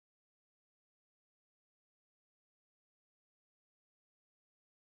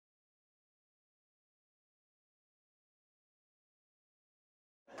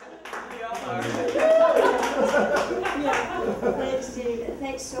Thanks, Steve.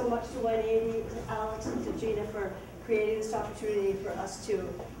 Thanks so much to 180, to Alex, and to Gina for creating this opportunity for us to,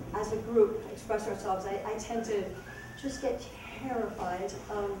 as a group, express ourselves. I tend to just get terrified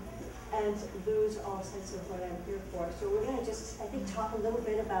and lose all sense of what I'm here for. So we're going to just, I think, talk a little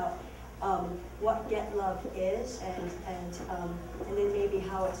bit about what GetLove is and then maybe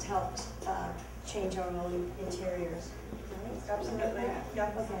how it's helped change our own interiors. Right? Absolutely.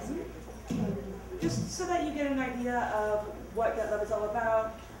 Yeah. Okay. Just so that you get an idea of what GetLove is all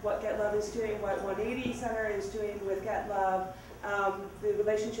about, what GetLove is doing, what 180 Center is doing with GetLove, the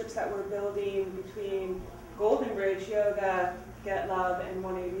relationships that we're building between Golden Bridge Yoga, GetLove, and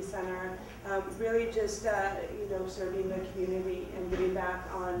 180 Center, really just serving the community and giving back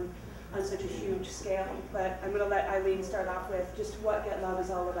on such a huge scale. But I'm going to let Aileen start off with just what GetLove is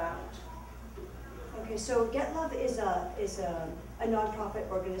all about. Okay, so GetLove is a nonprofit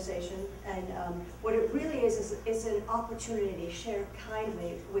organization, and what it really is an opportunity shared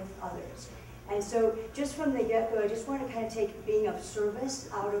kindly with others. And so, just from the get-go, I just want to kind of take being of service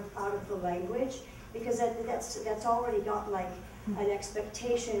out of the language, because that's already got like an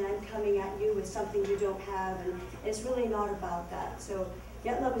expectation. I'm coming at you with something you don't have, and it's really not about that. So,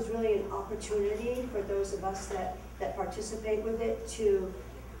 GetLove is really an opportunity for those of us that participate with it to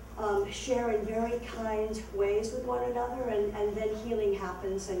share in very kind ways with one another, and then healing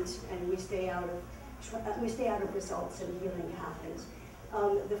happens, and we stay out of results, and healing happens.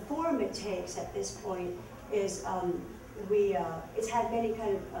 The form it takes at this point is it's had many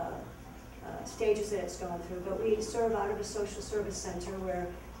kind of stages that it's gone through, but we serve out of a social service center where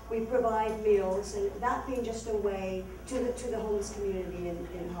we provide meals, and that being just a way to the homeless community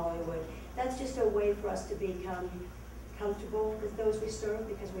in Hollywood. That's just a way for us to become comfortable with those we serve,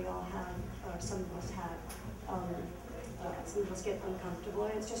 because we all have, or some of us have, some of us get uncomfortable,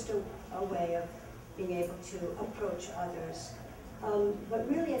 and it's just a way of being able to approach others. But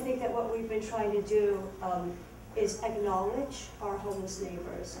really, I think that what we've been trying to do is acknowledge our homeless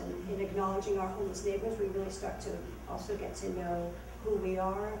neighbors, and in acknowledging our homeless neighbors, we really start to also get to know who we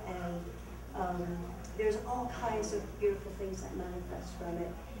are, and there's all kinds of beautiful things that manifest from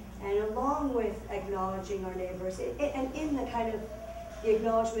it. And along with acknowledging our neighbors, and in the kind of the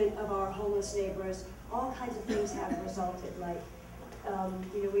acknowledgement of our homeless neighbors, all kinds of things have resulted. Like,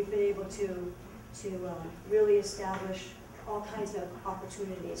 we've been able to really establish all kinds of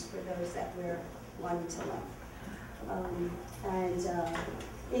opportunities for those that we're wanting to love,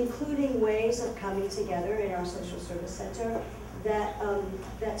 including ways of coming together in our social service center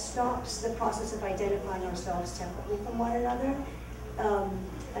that stops the process of identifying ourselves separately from one another.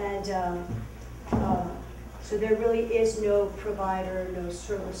 So there really is no provider, no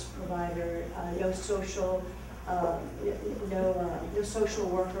service provider, no social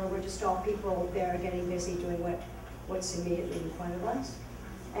worker. We're just all people there getting busy doing what's immediately in front of us.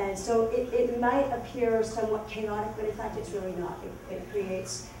 And so it might appear somewhat chaotic, but in fact it's really not. It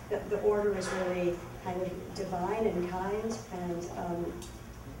creates, the order is really kind of divine and kind, and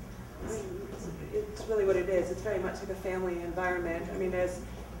it's really what it is. It's very much like a family environment. I mean, there's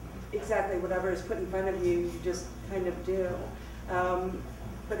exactly whatever is put in front of you, you just kind of do.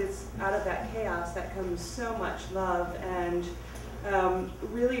 But it's out of that chaos that comes so much love, and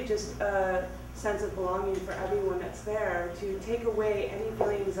really just a sense of belonging for everyone that's there, to take away any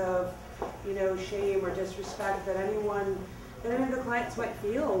feelings of, shame or disrespect that any of the clients might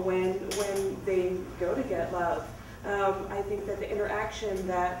feel when they go to GetLove. I think that the interaction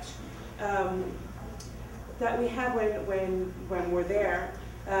that we have when we're there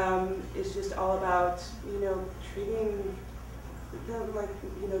is just all about treating them like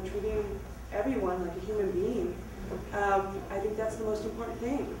treating everyone like a human being. I think that's the most important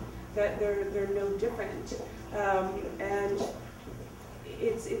thing, that they're no different, and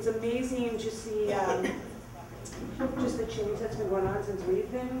it's amazing to see just the change that's been going on since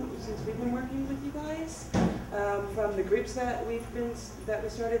we've been working with you guys. From the groups that we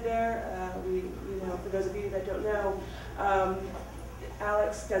started there, for those of you that don't know,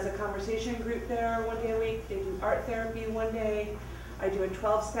 Alex does a conversation group there one day a week. They do art therapy one day. I do a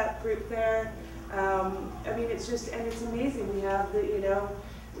 12-step group there. I mean, it's amazing. We have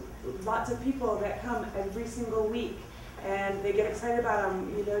lots of people that come every single week, and they get excited about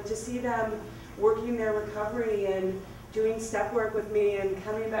them. To see them working their recovery and doing step work with me and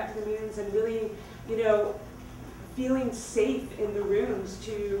coming back to the meetings and really, feeling safe in the rooms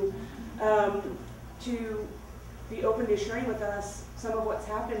to be open to sharing with us some of what's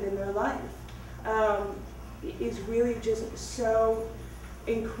happened in their life, is really just so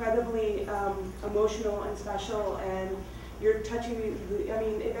incredibly emotional and special, and you're touching me. I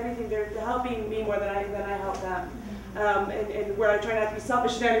mean, if anything, they're helping me more than I help them. And where I try not to be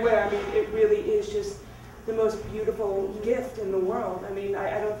selfish in any way, I mean, it really is just the most beautiful gift in the world. I mean,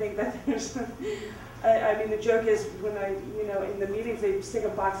 I don't think that there's, I mean, the joke is when in the meetings, they stick a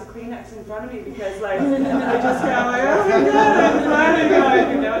box of Kleenex in front of me because, like, I just kind of like, oh my God,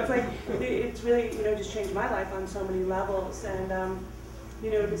 I'm glad it's like, it's really, just changed my life on so many levels. And,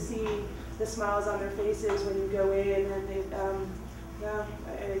 to see the smiles on their faces when you go in, and they,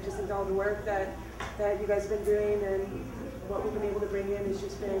 I just think all the work that you guys have been doing and what we've been able to bring in has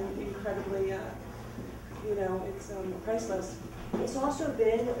just been incredibly, it's priceless. It's also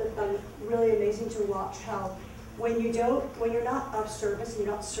been really amazing to watch how when you're not of service and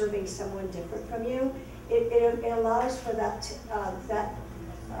you're not serving someone different from you, it allows for that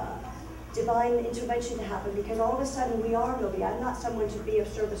divine intervention to happen, because all of a sudden we are nobody. I'm not someone to be of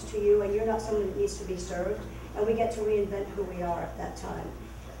service to you, and you're not someone that needs to be served, and we get to reinvent who we are at that time.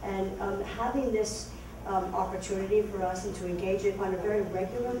 And having this opportunity for us and to engage it on a very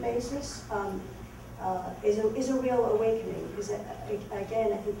regular basis is a real awakening, because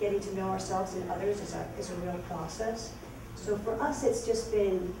again, I think getting to know ourselves and others is a real process. So for us, it's just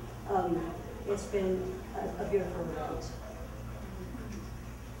been a beautiful event.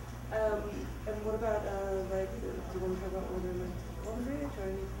 And what about do you want to talk about Golden Bridge or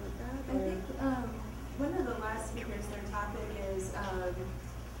anything like that? I think one of the last speakers, their topic is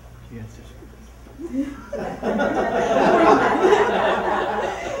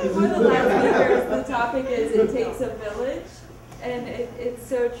one of the last speakers, the topic is it takes a village, and it's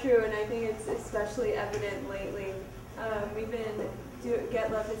so true, and I think it's especially evident lately. We've been,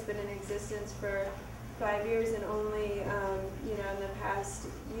 GetTLOVE has been in existence for 5 years, and only in the past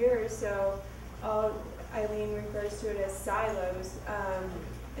year or so, Aileen refers to it as silos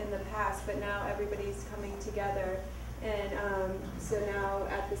in the past, but now everybody's coming together. And so now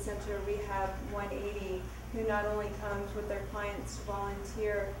at the center we have 180 who not only comes with their clients to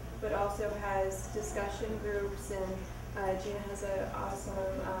volunteer, but also has discussion groups, and Gina has an awesome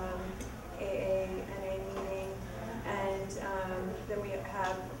AA NA meeting, and then we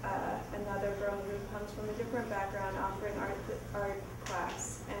have another girl who comes from a different background offering art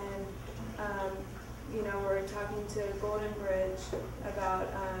class, and we're talking to Golden Bridge about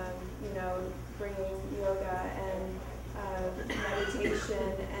bringing yoga and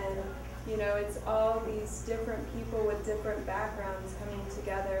meditation, and it's all these different people with different backgrounds coming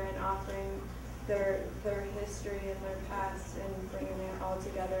together and offering their history and their past and bringing it all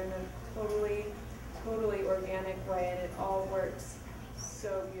together in a totally organic way, and it all works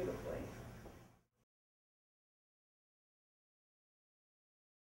so beautifully.